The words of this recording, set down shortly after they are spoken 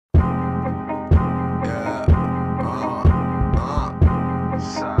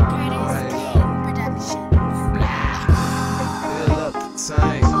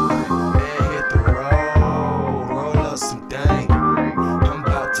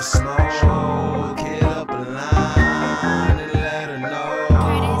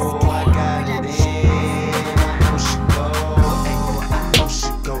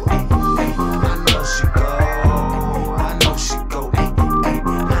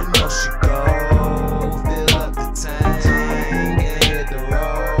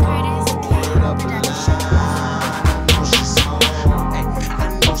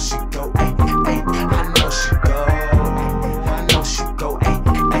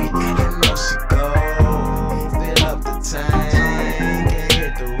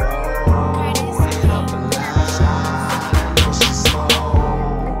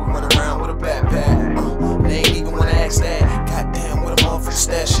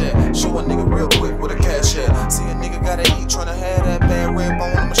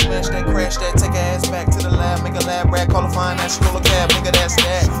cash, roll a cab, nigga, that's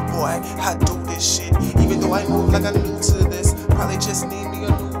that. Boy, I do this shit, even though I move like I'm new to this. Probably just need me a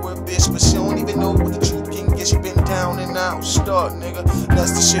newer bitch, but she don't even know what the truth can get. She been down and out, start, nigga.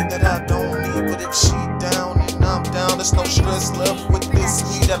 That's the shit that I don't need, but if she down and I'm down, there's no stress left with this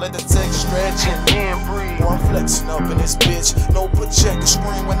weed. I let the text stretch and then breathe. Boy, I'm flexing up in this bitch. No projector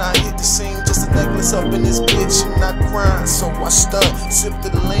screen when I hit the scene, just a necklace up in this bitch. And I grind, so I stunt, sip the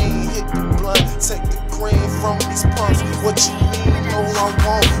lean, hit the blunt, take the green from these pumps. What you mean? No, I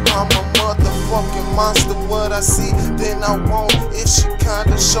won't. I'm a motherfucking monster. What I see, then I won't. If she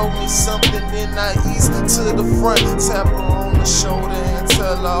kinda show me something, then I ease to the front, tap her on the shoulder and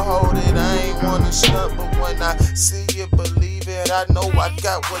tell her hold it. I ain't wanna stunt, but when I see it, believe it. I know I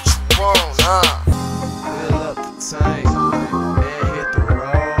got what you want. Fill up the tank.